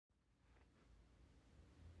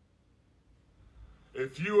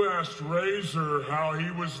If you asked Razor how he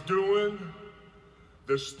was doing,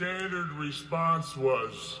 the standard response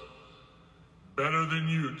was, "Better than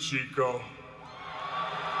you, Chico."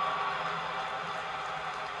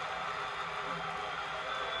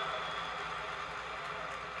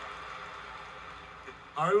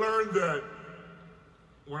 I learned that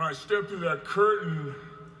when I stepped through that curtain,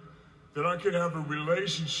 that I could have a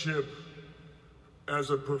relationship as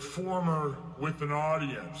a performer with an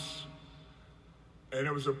audience. And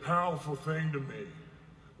it was a powerful thing to me,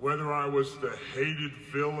 whether I was the hated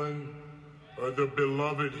villain or the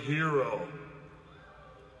beloved hero.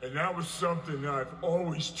 And that was something that I've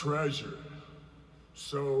always treasured.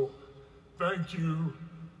 So thank you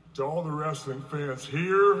to all the wrestling fans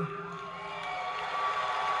here.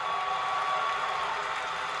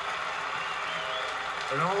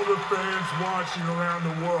 And all the fans watching around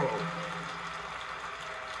the world.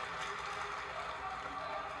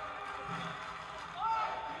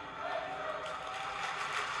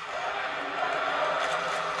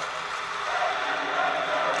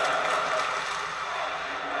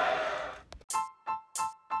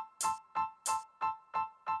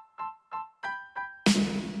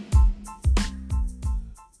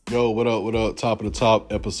 Yo, what up, what up? Top of the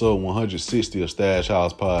top, episode 160 of Stash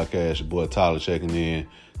House Podcast. Your boy Tyler checking in.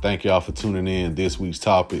 Thank y'all for tuning in. This week's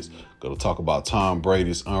topics, going to talk about Tom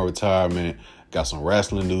Brady's unretirement. Got some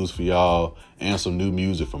wrestling news for y'all and some new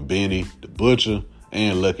music from Benny, The Butcher,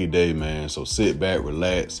 and Lucky Daye, man. So sit back,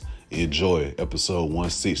 relax, enjoy episode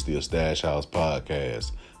 160 of Stash House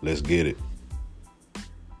Podcast. Let's get it.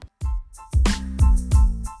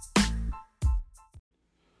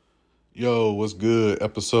 Yo, what's good?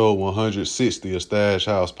 Episode 160 of Stash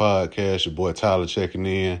House Podcast. Your boy Tyler checking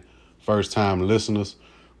in. First time listeners,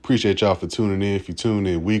 appreciate y'all for tuning in. If you tune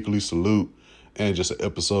in weekly, salute. And just an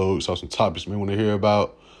episode, saw some topics you may want to hear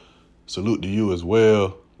about. Salute to you as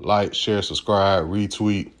well. Like, share, subscribe,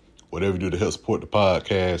 retweet, whatever you do to help support the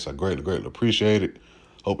podcast. I greatly appreciate it.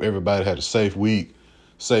 Hope everybody had a safe week,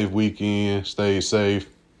 safe weekend, stay safe.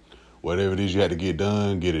 Whatever it is you had to get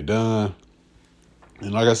done, get it done.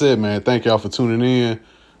 And like I said, man, thank y'all for tuning in.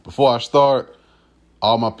 Before I start,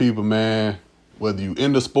 all my people, man, whether you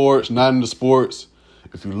into sports, not into sports,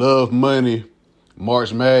 if you love money,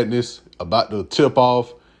 March Madness about to tip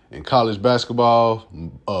off in college basketball,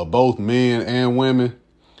 both men and women.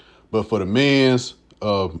 But for the men's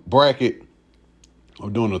bracket,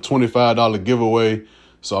 I'm doing a $25 giveaway.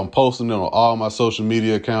 So I'm posting it on all my social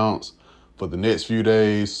media accounts for the next few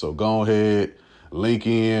days. So go ahead, link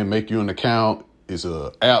in, make you an account. It's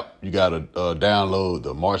an app you got to download,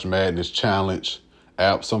 the March Madness Challenge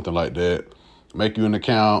app, something like that. Make you an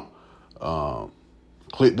account.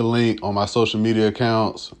 Click the link on my social media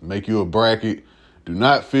accounts. Make you a bracket. Do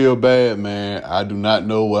not feel bad, man. I do not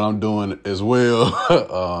know what I'm doing as well.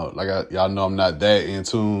 Y'all know I'm not that in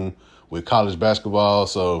tune with college basketball.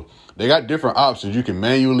 So they got different options. You can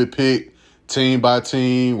manually pick team by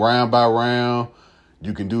team, round by round.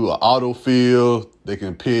 You can do an autofill. They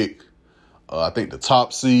can pick I think the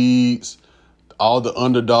top seeds, all the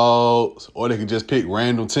underdogs, or they can just pick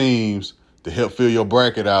random teams to help fill your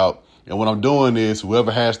bracket out. And what I'm doing is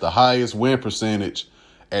whoever has the highest win percentage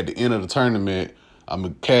at the end of the tournament, I'm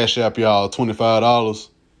going to cash app y'all $25.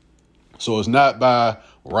 So it's not by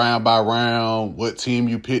round, what team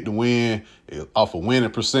you pick to win, it's off a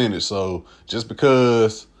winning percentage. So just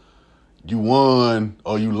because you won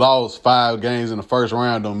or you lost 5 games in the first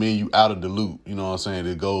round don't mean you out of the loop. You know what I'm saying?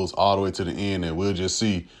 It goes all the way to the end, and we'll just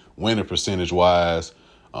see winning percentage-wise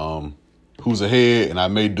who's ahead. And I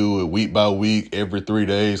may do it week by week, every 3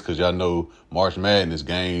 days, because y'all know March Madness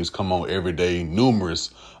games come on every day.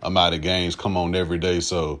 Numerous amount of games come on every day.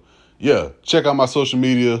 So, yeah, check out my social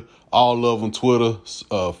media, all of them, Twitter,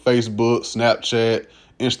 Facebook, Snapchat,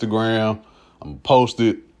 Instagram. I'm going to post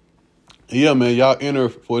it. Yeah, man, y'all enter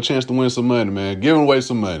for a chance to win some money, man. Giving away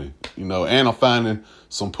some money, and I'm finding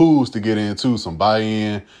some pools to get into, some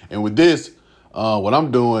buy-in. And with this, what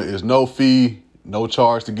I'm doing is no fee, no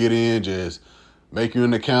charge to get in. Just make you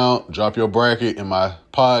an account, drop your bracket in my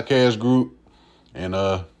podcast group, and,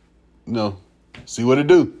 see what it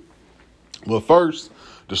do. But first,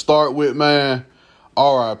 to start with, man,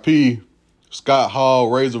 R.I.P. Scott Hall,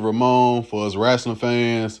 Razor Ramon for us wrestling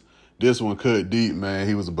fans. This one cut deep, man.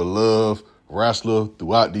 He was a beloved wrestler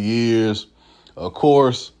throughout the years. Of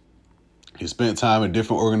course, he spent time in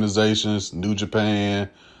different organizations, New Japan,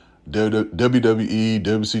 WWE,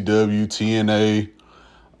 WCW, TNA.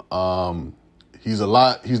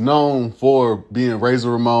 He's known for being Razor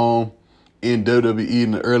Ramon in WWE in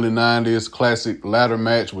the early 90s. Classic ladder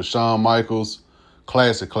match with Shawn Michaels.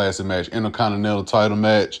 Classic match, Intercontinental title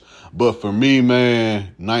match. But for me,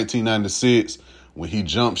 man, 1996, when he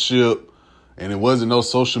jumped ship, and it wasn't no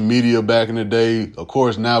social media back in the day. Of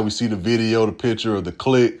course, now we see the video, the picture of the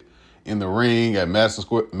Click in the ring at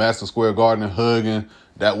Madison Square Garden hugging.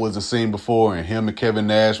 That wasn't seen before, and him and Kevin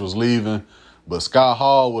Nash was leaving. But Scott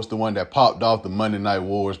Hall was the one that popped off the Monday Night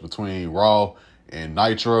Wars between Raw and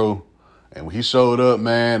Nitro. And when he showed up,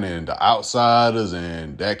 man, and the Outsiders,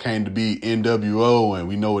 and that came to be NWO, and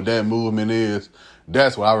we know what that movement is.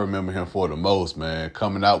 That's what I remember him for the most, man.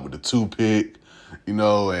 Coming out with the two-pick,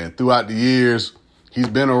 and throughout the years, he's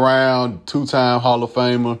been around, two-time Hall of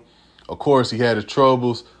Famer. Of course, he had his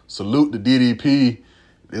troubles. Salute to DDP.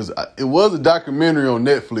 It was a documentary on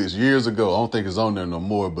Netflix years ago. I don't think it's on there no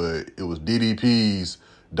more, but it was DDP's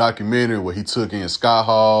documentary where he took in Scott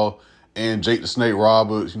Hall and Jake the Snake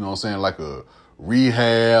Roberts, like a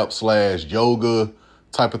rehab/yoga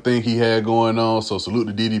type of thing he had going on. So salute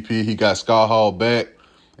to DDP. He got Scott Hall back.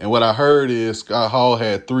 And what I heard is Scott Hall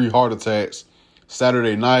had 3 heart attacks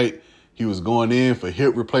Saturday night. He was going in for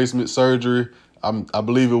hip replacement surgery, I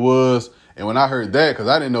believe it was. And when I heard that, because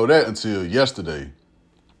I didn't know that until yesterday,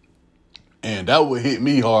 and that would hit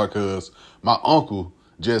me hard because my uncle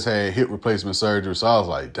just had hip replacement surgery. So I was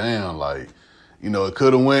like, damn, it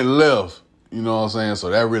could have went left. You know what I'm saying? So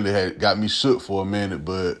that really had got me shook for a minute.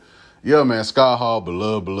 But yeah, man, Scott Hall,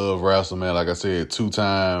 beloved wrestler, man. Like I said,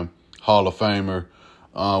 2-time Hall of Famer.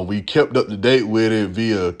 We kept up to date with it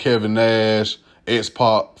via Kevin Nash,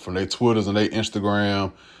 X-Pac from their Twitters and their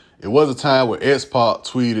Instagram. It was a time where X-Pac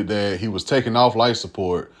tweeted that he was taking off life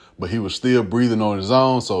support, but he was still breathing on his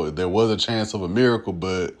own, so there was a chance of a miracle,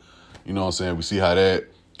 but, you know what I'm saying, we see how that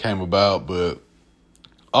came about. But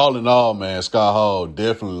all in all, man, Scott Hall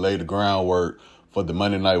definitely laid the groundwork for the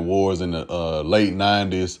Monday Night Wars in the late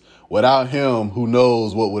 90s. Without him, who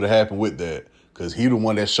knows what would have happened with that, because he the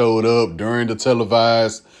one that showed up during the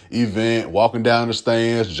televised event, walking down the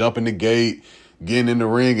stands, jumping the gate, getting in the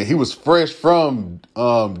ring, and he was fresh from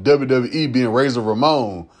WWE being Razor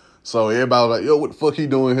Ramon. So everybody was like, yo, what the fuck he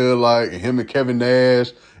doing here? And him and Kevin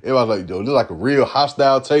Nash, everybody was like, yo, this is like a real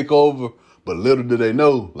hostile takeover. But little did they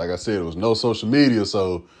know, like I said, it was no social media.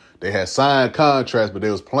 So they had signed contracts, but they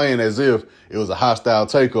was playing as if it was a hostile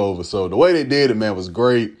takeover. So the way they did it, man, was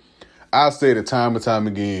great. I said it time and time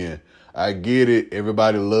again. I get it.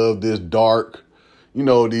 Everybody loved this dark,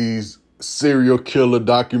 these serial killer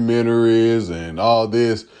documentaries and all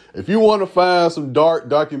this. If you want to find some dark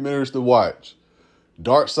documentaries to watch,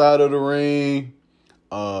 Dark Side of the Ring,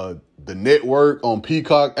 the network on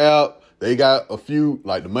Peacock app, they got a few,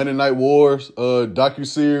 like the Monday Night Wars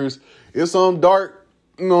docuseries. It's some dark,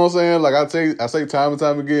 you know what I'm saying? I say time and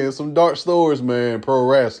time again, some dark stories, man, pro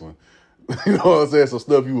wrestling. You know what I'm saying? Some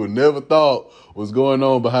stuff you would never thought was going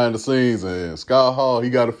on behind the scenes. And Scott Hall, he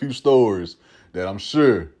got a few stories that I'm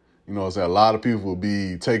sure, you know what I'm saying, a lot of people will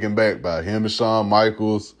be taken back by. Him and Shawn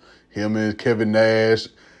Michaels, him and Kevin Nash.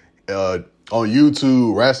 On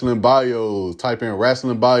YouTube, Wrestling Bios, type in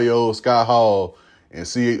Wrestling Bios, Scott Hall, and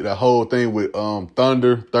see the whole thing with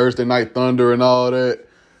Thursday Night Thunder and all that.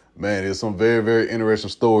 Man, there's some very, very interesting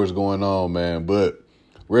stories going on, man. But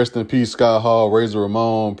rest in peace, Scott Hall, Razor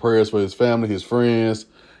Ramon, prayers for his family, his friends,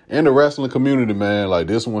 and the wrestling community, man.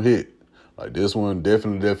 This one hit. This one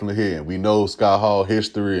definitely hit. And we know Scott Hall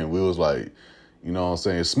history, and we was like, you know what I'm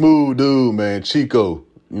saying, smooth dude, man, Chico,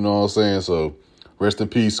 you know what I'm saying? So rest in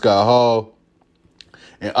peace, Scott Hall.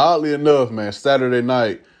 And oddly enough, man, Saturday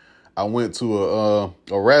night, I went to a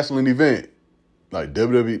wrestling event.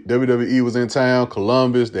 WWE was in town,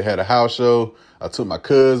 Columbus. They had a house show. I took my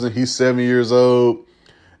cousin. He's 7 years old.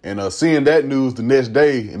 And seeing that news the next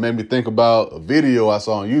day, it made me think about a video I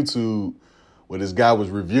saw on YouTube where this guy was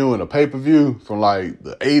reviewing a pay-per-view from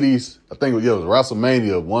the 80s. I think it was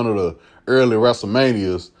WrestleMania, one of the early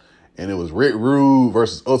WrestleManias. And it was Rick Rude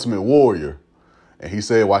versus Ultimate Warrior. And he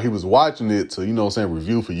said while he was watching it to,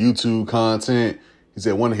 review for YouTube content, he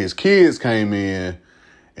said one of his kids came in,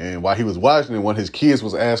 and while he was watching it, one of his kids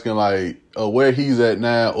was asking where he's at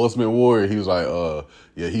now, Ultimate Warrior. He was like,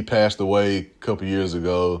 yeah, he passed away a couple years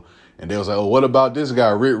ago. And they was like, oh, what about this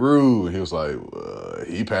guy, Rick Rude? And he was like,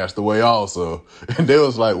 he passed away also. And they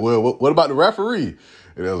was like, well, what about the referee?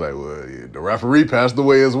 And they was like, well, yeah, the referee passed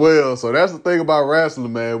away as well. So that's the thing about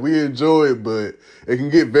wrestling, man. We enjoy it, but it can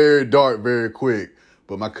get very dark very quick.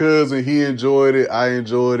 But my cousin, he enjoyed it. I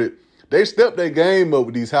enjoyed it. They stepped their game up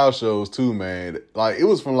with these house shows too, man. It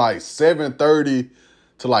was from 7:30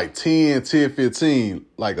 to 10:15,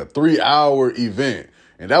 a 3-hour event.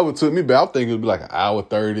 And that would took me back. I think it would be an hour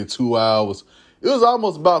 30, 2 hours. It was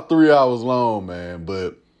almost about 3 hours long, man.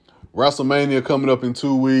 But WrestleMania coming up in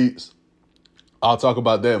 2 weeks. I'll talk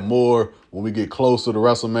about that more when we get closer to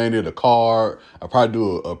WrestleMania, the card. I'll probably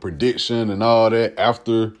do a prediction and all that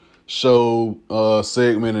after show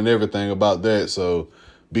segment and everything about that. So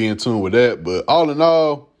be in tune with that. But all in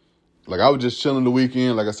all, like I was just chilling the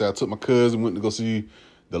weekend. Like I said, I took my cousin, went to go see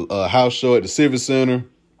the house show at the Civic Center.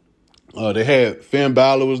 They had Finn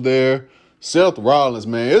Balor was there. Seth Rollins,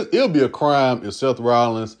 man, it'll be a crime if Seth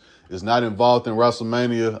Rollins is not involved in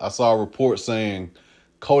WrestleMania. I saw a report saying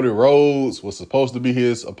Cody Rhodes was supposed to be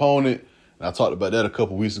his opponent. And I talked about that a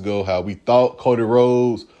couple weeks ago, how we thought Cody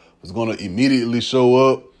Rhodes was going to immediately show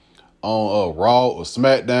up on Raw or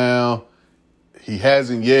SmackDown. He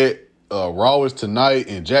hasn't yet. Raw is tonight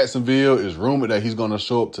in Jacksonville. It's rumored that he's going to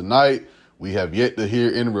show up tonight. We have yet to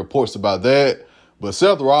hear any reports about that. But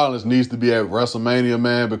Seth Rollins needs to be at WrestleMania,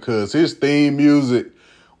 man, because his theme music,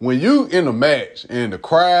 when you in a match and the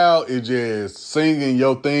crowd is just singing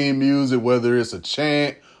your theme music, whether it's a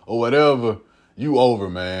chant or whatever, you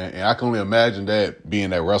over, man. And I can only imagine that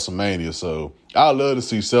being at WrestleMania. So I'd love to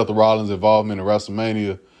see Seth Rollins' involvement in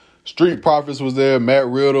WrestleMania. Street Profits was there, Matt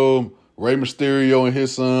Riddle, Rey Mysterio and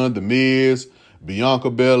his son, The Miz,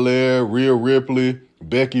 Bianca Belair, Rhea Ripley,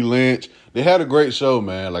 Becky Lynch. They had a great show,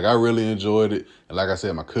 man. Like, I really enjoyed it. And like I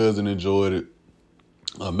said, my cousin enjoyed it.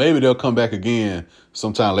 Maybe they'll come back again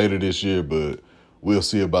sometime later this year, but we'll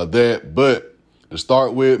see about that. But to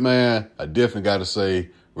start with, man, I definitely got to say,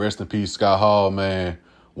 rest in peace, Scott Hall, man.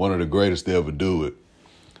 One of the greatest to ever do it.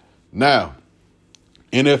 Now,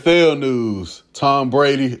 NFL news. Tom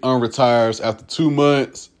Brady unretires after 2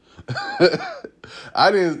 months.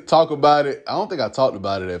 I didn't talk about it. I don't think I talked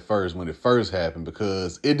about it at first when it first happened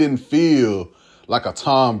because it didn't feel like a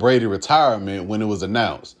Tom Brady retirement when it was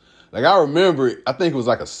announced. Like, I remember, I think it was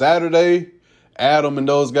like a Saturday. Adam and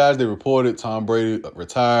those guys, they reported Tom Brady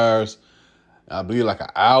retires. I believe like an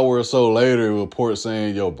hour or so later, a report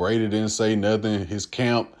saying, Brady didn't say nothing. His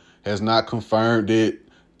camp has not confirmed it.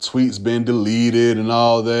 Tweets been deleted and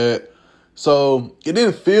all that. So it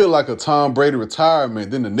didn't feel like a Tom Brady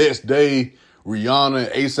retirement. Then the next day, Rihanna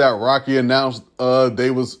and A$AP Rocky announced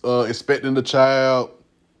they was expecting the child.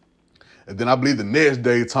 And then I believe the next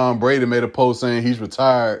day, Tom Brady made a post saying he's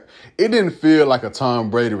retired. It didn't feel like a Tom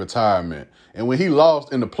Brady retirement. And when he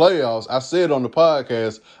lost in the playoffs, I said on the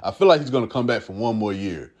podcast, I feel like he's going to come back for one more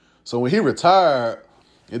year. So when he retired,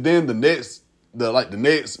 and then the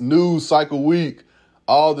next news cycle week,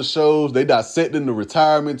 all the shows, they dissecting the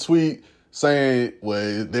retirement tweet saying,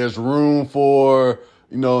 well, there's room for,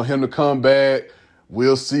 him to come back.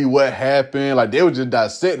 We'll see what happened. Like, they were just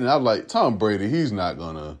dissecting. I was like, Tom Brady, he's not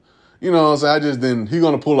going to, what I'm saying? He's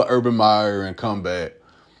going to pull an Urban Meyer and come back.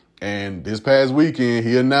 And this past weekend,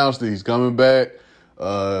 he announced that he's coming back.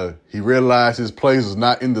 He realized his place is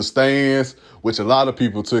not in the stands, which a lot of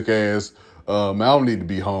people took as, I don't need to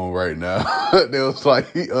be home right now. They was like,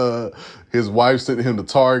 his wife sent him to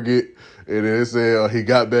Target, and they said he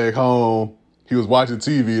got back home. He was watching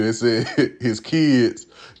TV. They said his kids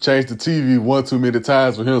changed the TV one too many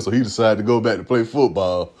times for him, so he decided to go back to play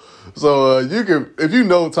football. So if you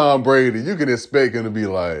know Tom Brady, you can expect him to be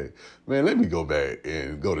like, man, let me go back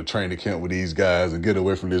and go to training camp with these guys and get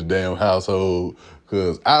away from this damn household.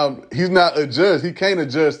 Because he's not adjust. He can't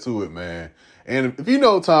adjust to it, man. And if you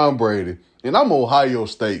know Tom Brady, and I'm an Ohio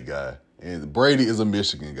State guy, and Brady is a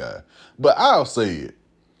Michigan guy, but I'll say it.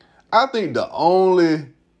 I think the only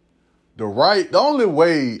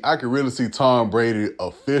way I can really see Tom Brady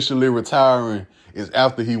officially retiring is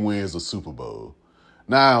after he wins the Super Bowl.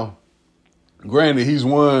 Now, granted, he's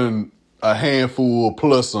won a handful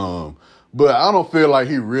plus some, but I don't feel like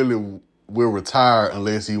he really will retire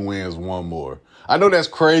unless he wins one more. I know that's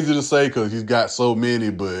crazy to say because he's got so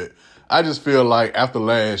many, but I just feel like after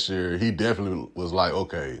last year, he definitely was like,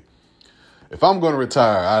 okay, if I'm going to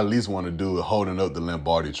retire, I at least want to do it holding up the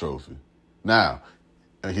Lombardi trophy. Now,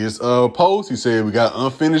 in his post, he said we got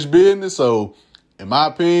unfinished business. So, in my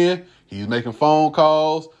opinion, he's making phone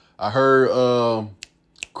calls. I heard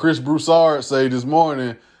Chris Broussard say this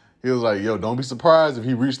morning, he was like, don't be surprised if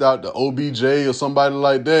he reached out to OBJ or somebody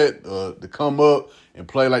like that to come up and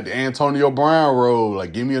play like the Antonio Brown role,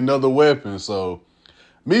 like give me another weapon. So,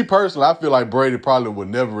 me personally, I feel like Brady probably would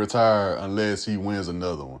never retire unless he wins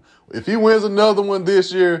another one. If he wins another one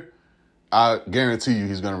this year, I guarantee you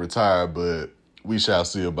he's going to retire, but we shall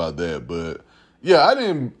see about that. But yeah, I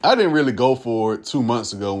didn't really go for it 2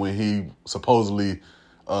 months ago when he supposedly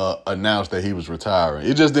announced that he was retiring.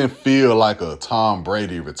 It just didn't feel like a Tom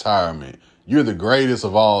Brady retirement. You're the greatest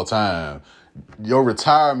of all time. Your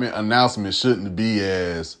retirement announcement shouldn't be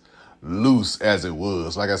as loose as it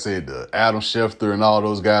was. Like I said, Adam Schefter and all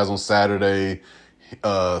those guys on Saturday,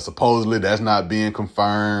 supposedly that's not being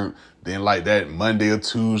confirmed. Then like that Monday or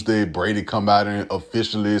Tuesday, Brady come out and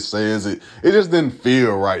officially says it. It just didn't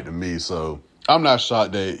feel right to me. So I'm not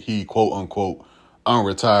shocked that he quote unquote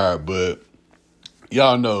unretired, but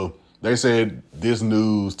y'all know they said this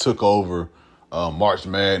news took over March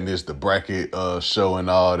Madness, the bracket show and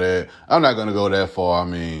all that. I'm not going to go that far. I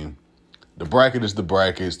mean, the bracket is the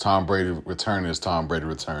bracket. It's Tom Brady returning is Tom Brady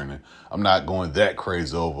returning. I'm not going that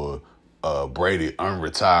crazy over Brady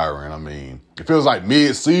unretiring. I mean, it feels like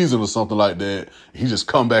mid-season or something like that. He just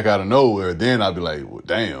come back out of nowhere. Then I'd be like, well,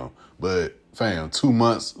 damn. But, fam, 2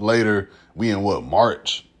 months later, we in what,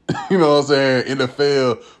 March? You know what I'm saying?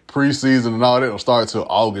 NFL preseason and all that don't start till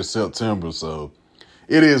August, September. So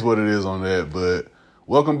it is what it is on that. But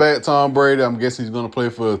welcome back, Tom Brady. I'm guessing he's going to play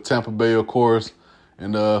for Tampa Bay, of course.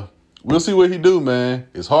 And we'll see what he do, man.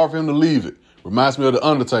 It's hard for him to leave it. Reminds me of The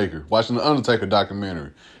Undertaker, watching The Undertaker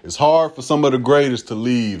documentary. It's hard for some of the greatest to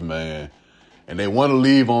leave, man. And they want to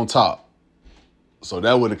leave on top. So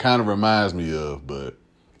that what it kind of reminds me of. But,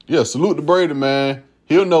 yeah, salute to Brady, man.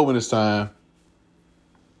 He'll know when it's time.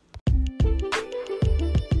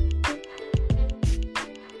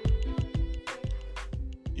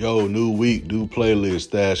 Yo, new week, new playlist,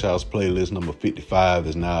 Stash House playlist number 55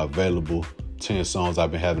 is now available. 10 songs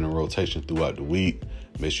I've been having in rotation throughout the week.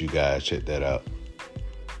 Make sure you guys check that out.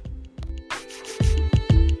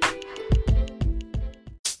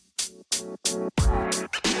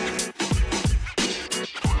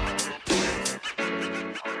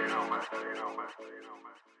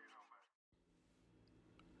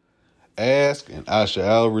 Ask and I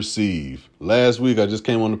shall receive. Last week I just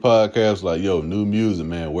came on the podcast like, yo, new music,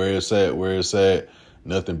 man. Where it's at.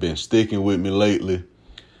 Nothing been sticking with me lately.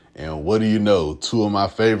 And what do you know? 2 of my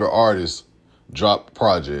favorite artists dropped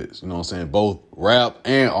projects. You know what I'm saying? Both rap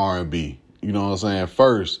and R&B. You know what I'm saying?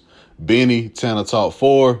 First, Benny, Tana Talk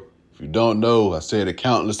 4. If you don't know, I said it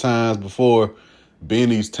countless times before.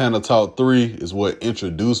 Benny's Tana Talk 3 is what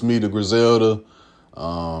introduced me to Griselda.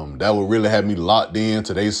 That would really have me locked in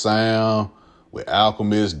to their sound with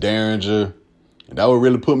Alchemist, Derringer. And that would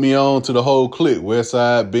really put me on to the whole clique,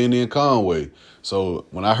 Westside, Benny, and Conway. So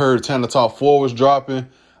when I heard Tana Talk 4 was dropping,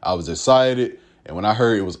 I was excited. And when I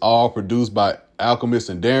heard it was all produced by Alchemist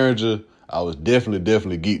and Derringer, I was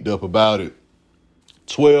definitely geeked up about it.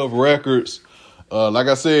 12 records. Like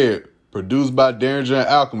I said, produced by Derringer and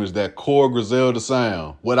Alchemist, that core Griselda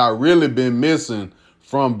sound. What I really been missing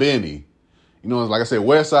from Benny. You know, like I said,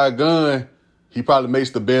 Westside Gun, he probably makes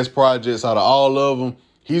the best projects out of all of them.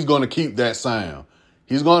 He's going to keep that sound.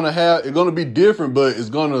 He's going to have, it's going to be different, but it's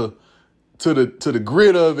going to the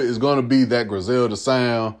grit of it is going to be that Griselda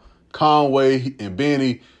sound. Conway and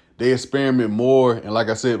Benny, they experiment more. And like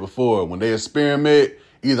I said before, when they experiment,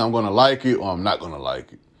 either I'm going to like it or I'm not going to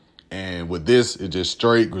like it. And with this, it's just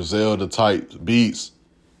straight Griselda type beats.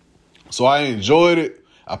 So I enjoyed it.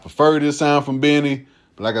 I prefer this sound from Benny.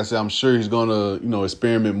 But like I said, I'm sure he's going to,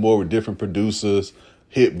 experiment more with different producers.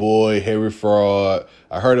 Hit Boy, Harry Fraud.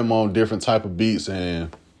 I heard him on different type of beats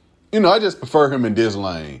and, I just prefer him in this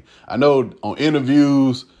lane. I know on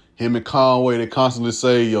interviews, him and Conway, they constantly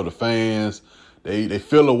say, the fans, they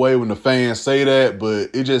feel away when the fans say that,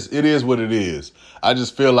 but it is what it is. I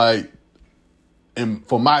just feel like, and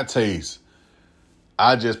for my taste,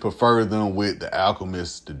 I just prefer them with the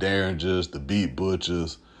Alchemists, the Derringers, the Beat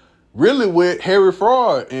Butchers. Really with Harry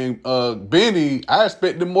Fraud and Benny, I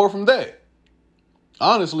expected more from that.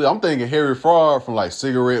 Honestly, I'm thinking Harry Fraud from like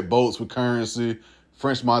Cigarette Boats with Currency,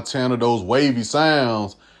 French Montana, those wavy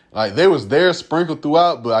sounds. Like they was there sprinkled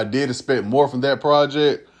throughout, but I did expect more from that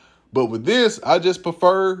project. But with this, I just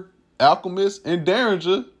prefer Alchemist and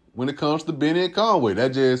Derringer when it comes to Benny and Conway.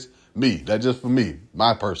 That's just me. That's just for me,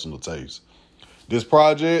 my personal taste. This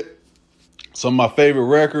project, some of my favorite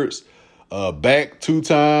records, Back 2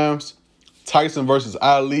 Times, Tyson versus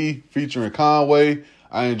Ali featuring Conway.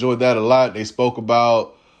 I enjoyed that a lot. They spoke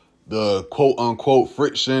about the quote-unquote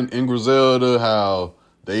friction in Griselda, how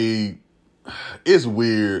it's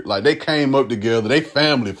weird. Like, they came up together. They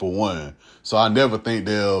family, for one. So I never think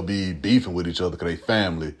they'll be beefing with each other because they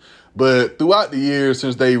family. But throughout the years,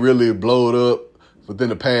 since they really blowed up within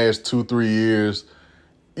the past 2-3 years,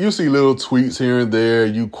 you see little tweets here and there.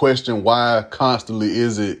 You question why constantly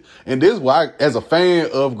is it. And this is why, as a fan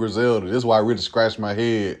of Griselda, this is why I really scratched my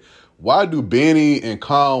head. Why do Benny and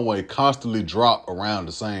Conway constantly drop around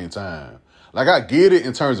the same time? Like, I get it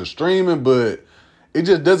in terms of streaming, but it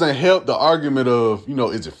just doesn't help the argument of,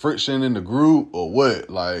 is it friction in the group or what?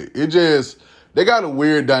 Like, they got a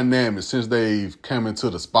weird dynamic since they've come into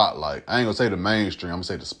the spotlight. I ain't gonna say the mainstream, I'm gonna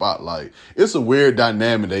say the spotlight. It's a weird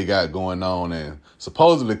dynamic they got going on, and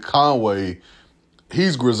supposedly Conway,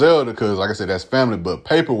 he's Griselda because, like I said, that's family, but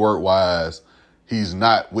paperwork-wise, he's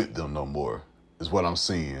not with them no more, is what I'm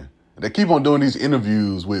seeing. They keep on doing these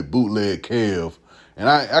interviews with Bootleg Kev, and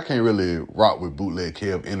I can't really rock with Bootleg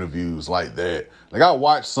Kev interviews like that. Like, I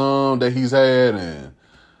watched some that he's had, and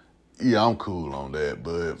yeah, I'm cool on that.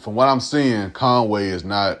 But from what I'm seeing, Conway is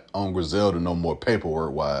not on Griselda no more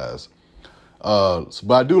paperwork-wise. But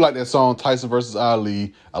I do like that song, Tyson versus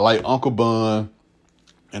Ali. I like Uncle Bun,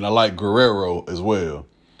 and I like Guerrero as well.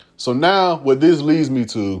 So now what this leads me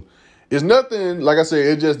to is nothing, like I said,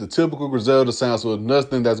 it's just the typical Griselda sound, so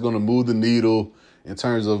nothing that's going to move the needle in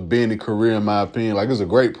terms of Benny's career, in my opinion. Like, it's a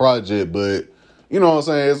great project, but you know what I'm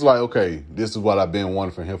saying? It's like, okay, this is what I've been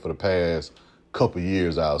wanting from him for the past couple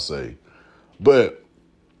years, I'll say. But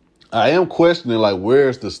I am questioning, like,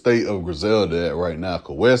 where's the state of Griselda at right now?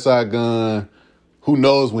 Because Westside Gunn, who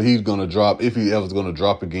knows when he's going to drop, if he ever's going to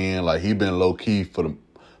drop again. Like, he been low-key for the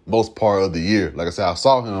most part of the year. Like I said, I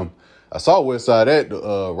saw Westside at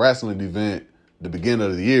the wrestling event the beginning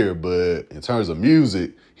of the year, but in terms of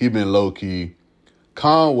music, he been low-key.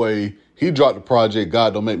 Conway, he dropped the project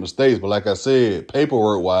God Don't Make Mistakes, but like I said,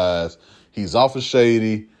 paperwork-wise, he's off of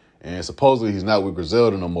Shady, and supposedly he's not with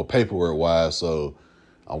Griselda no more paperwork-wise, so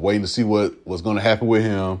I'm waiting to see what's going to happen with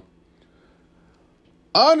him.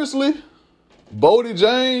 Honestly, Bodie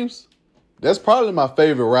James, that's probably my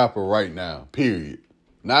favorite rapper right now, period.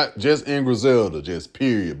 Not just in Griselda, just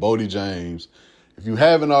period. Bodie James. If you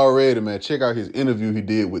haven't already, man, check out his interview he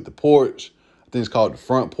did with The Porch. I think it's called The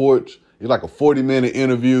Front Porch. It's like a 40-minute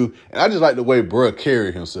interview. And I just like the way bruh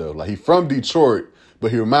carried himself. Like, he from Detroit,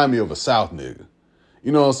 but he remind me of a South nigga.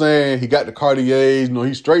 You know what I'm saying? He got the Cartiers. You know,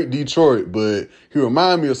 he's straight Detroit, but he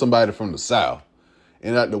remind me of somebody from the South.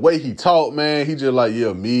 And like the way he talked, man, he just like,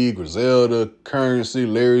 yeah, me, Griselda, Currency,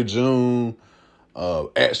 Larry June,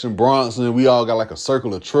 Action Bronson, we all got like a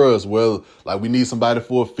circle of trust where like we need somebody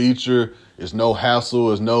for a feature. It's no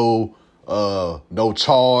hassle, it's no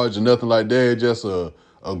charge or nothing like that. Just a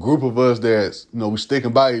group of us that's, you know, we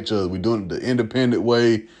sticking by each other. We doing it the independent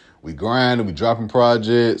way. We grinding, we dropping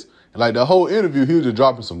projects. And like the whole interview, he was just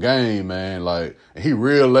dropping some game, man. Like, and he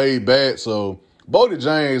real laid back. So Bodie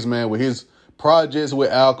James, man, with his projects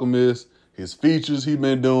with Alchemist, his features he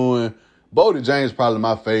been doing, Bodie James probably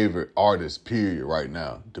my favorite artist, period, right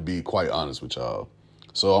now, to be quite honest with y'all.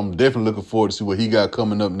 So I'm definitely looking forward to see what he got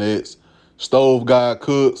coming up next. Stove God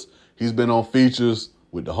Cooks, he's been on features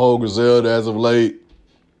with the whole Griselda as of late.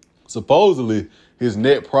 Supposedly, his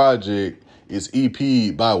net project is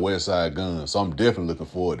EP'd by Westside Gunn, so I'm definitely looking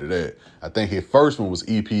forward to that. I think his first one was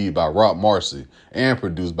EP'd by Rock Marcy and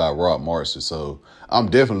produced by Rock Marcy, so I'm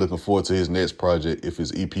definitely looking forward to his next project if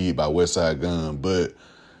it's EP'd by Westside Gunn. But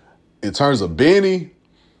in terms of Benny,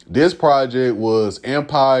 this project was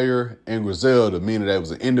Empire and Griselda, meaning that it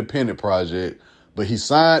was an independent project, but he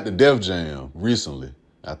signed to Def Jam recently.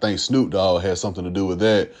 I think Snoop Dogg had something to do with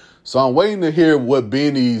that. So I'm waiting to hear what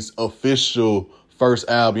Benny's official first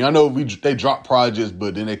album. I know they drop projects,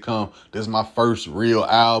 but then they come, this is my first real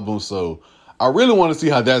album. So I really want to see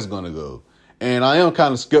how that's going to go. And I am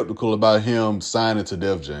kind of skeptical about him signing to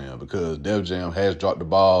Def Jam because Def Jam has dropped the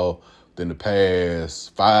ball in the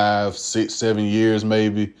past 5, 6, 7 years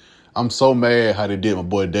maybe. I'm so mad how they did my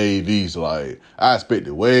boy Dave East. Like, I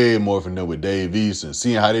expected way more from them with Dave East, and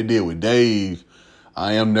seeing how they did with Dave,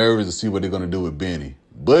 I am nervous to see what they're gonna do with Benny.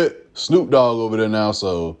 But Snoop Dogg over there now,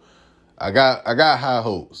 so I got high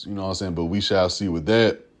hopes, you know what I'm saying? But we shall see with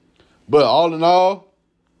that. But all in all,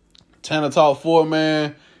 Tana Talk 4,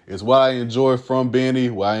 man, is what I enjoy from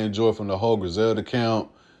Benny, what I enjoy from the whole Griselda count.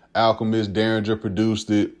 Alchemist, Derringer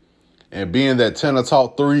produced it. And being that Tana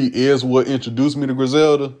Talk 3 is what introduced me to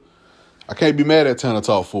Griselda, I can't be mad at Tana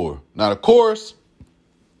Talk 4. Now, of course,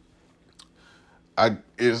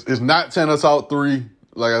 it's not Tana Talk 3,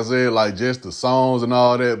 like I said, like just the songs and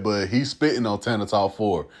all that, but he's spitting on Tana Talk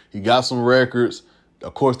 4. He got some records.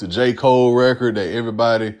 Of course, the J. Cole record that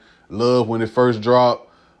everybody loved when it first dropped.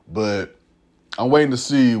 But I'm waiting to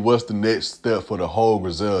see what's the next step for the whole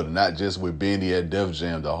Griselda, not just with Benny at Def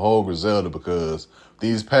Jam, the whole Griselda, because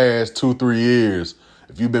these past 2-3 years,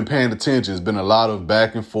 if you've been paying attention, it's been a lot of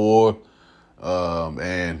back and forth.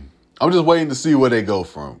 And I'm just waiting to see where they go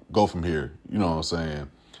from here. You know what I'm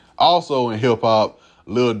saying? Also in hip hop,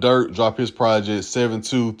 Lil Durk dropped his project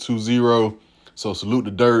 7220. So salute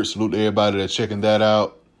to Durk, salute to everybody that's checking that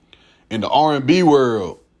out. In the R&B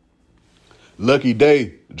world, Lucky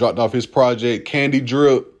Daye dropped off his project Candy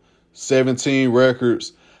Drip, 17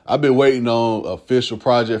 records. I've been waiting on an official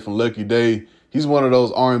project from Lucky Daye. He's one of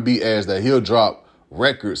those R&B acts that he'll drop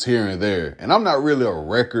records here and there. And I'm not really a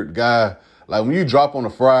record guy. Like when you drop on a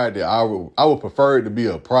Friday, I would prefer it to be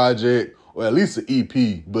a project or at least an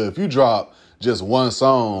EP. But if you drop just one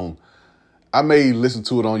song, I may listen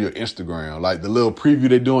to it on your Instagram. Like the little preview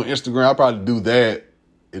they do on Instagram, I'll probably do that.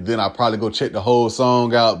 And then I'll probably go check the whole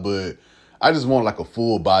song out. But I just want like a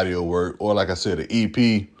full body of work, or like I said, an EP.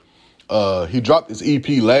 He dropped his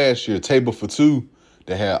EP last year, Table for Two,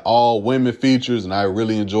 that had all women features, and I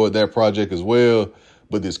really enjoyed that project as well.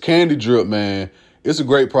 But this Candy Drip, man, it's a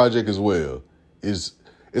great project as well. It's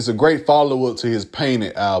a great follow-up to his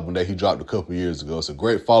Painted album that he dropped a couple years ago. It's a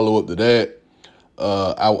great follow-up to that.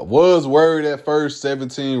 I was worried at first,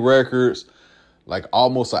 17 records, like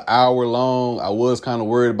almost an hour long. I was kind of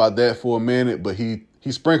worried about that for a minute, but he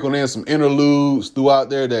sprinkled in some interludes throughout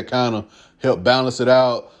there that kind of helped balance it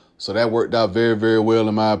out. So that worked out very, very well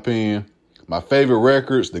in my opinion. My favorite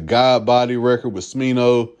records, the God Body record with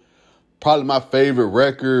Smino. Probably my favorite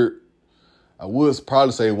record. I would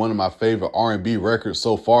probably say one of my favorite R&B records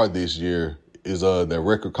so far this year is that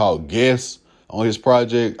record called Guess on his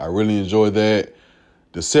project. I really enjoyed that.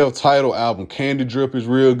 The self-titled album Candy Drip is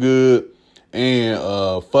real good. And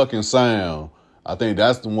Fucking Sound. I think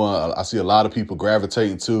that's the one I see a lot of people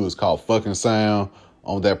gravitating to. It's called Fucking Sound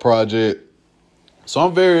on that project. So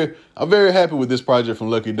I'm very happy with this project from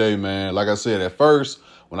Lucky Daye, man. Like I said, at first,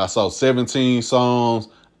 when I saw 17 songs,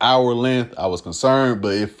 hour length, I was concerned,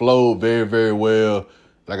 but it flowed very, very well.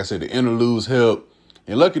 Like I said, the interludes helped.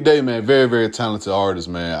 And Lucky Daye, man, very, very talented artist,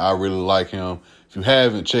 man. I really like him. If you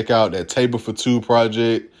haven't, check out that Table for Two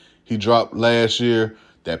project he dropped last year.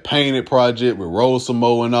 That Painted project with Rose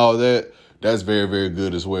Samo and all that. That's very, very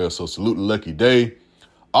good as well. So salute to Lucky Daye.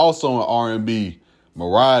 Also in R&B,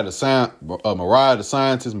 Mariah the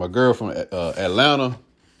Scientist, my girl from Atlanta.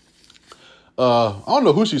 I don't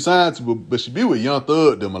know who she signed to, but she be with Young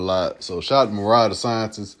Thug them a lot. So shout out to Mariah the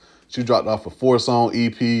Scientist. She dropped off a 4-song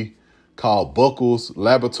EP called Buckles,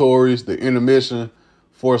 Laboratories, The Intermission,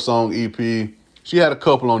 4-song EP. She had a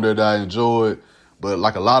couple on there that I enjoyed. But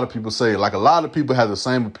like a lot of people say, like a lot of people have the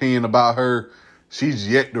same opinion about her. She's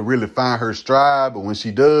yet to really find her stride. But when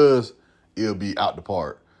she does, it'll be out the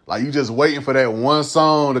park. Like you just waiting for that one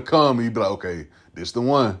song to come and you be like, okay, this the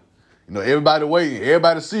one. You know, everybody waiting.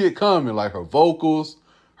 Everybody see it coming. Like her vocals,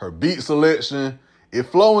 her beat selection, it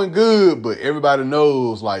flowing good. But everybody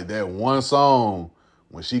knows like that one song,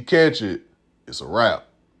 when she catch it, it's a wrap.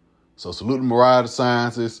 So salute to Mariah the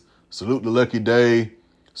Scientist. Salute to Lucky Daye.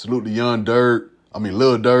 Salute to Lil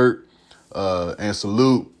Durk. And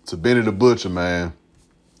salute to Benny the Butcher, man.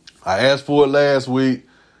 I asked for it last week.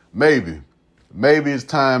 Maybe it's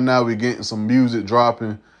time now we're getting some music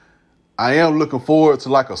dropping. I am looking forward to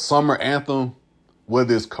like a summer anthem,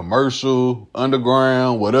 whether it's commercial,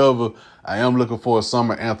 underground, whatever. I am looking for a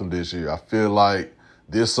summer anthem this year. I feel like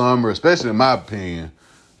this summer, especially in my opinion,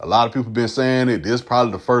 a lot of people have been saying it. This is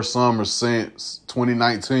probably the first summer since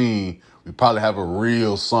 2019. We probably have a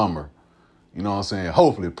real summer. You know what I'm saying?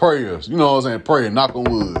 Hopefully, prayers. You know what I'm saying? Pray, knock on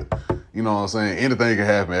wood. You know what I'm saying? Anything can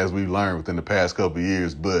happen as we learned within the past couple of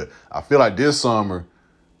years. But I feel like this summer,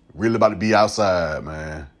 really about to be outside,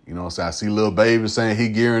 man. You know what I'm saying? I see Lil Baby saying he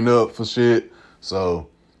gearing up for shit. So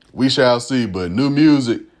we shall see. But new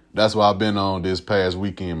music, that's what I've been on this past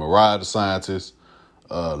weekend. Mariah the Scientist,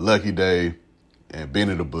 Lucky Daye, and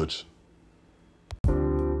Benny the Butcher.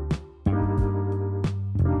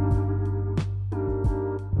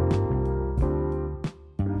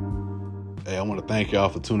 Hey, I want to thank y'all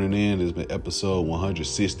for tuning in. This has been episode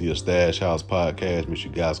 160 of Stash House Podcast. Make sure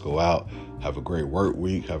you guys go out, have a great work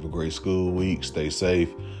week, have a great school week, stay safe.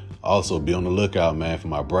 Also, be on the lookout, man, for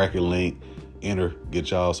my bracket link. Enter,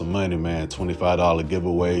 get y'all some money, man. $25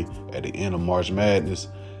 giveaway at the end of March Madness.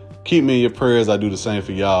 Keep me in your prayers. I do the same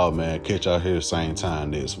for y'all, man. Catch y'all here same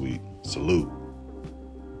time next week. Salute.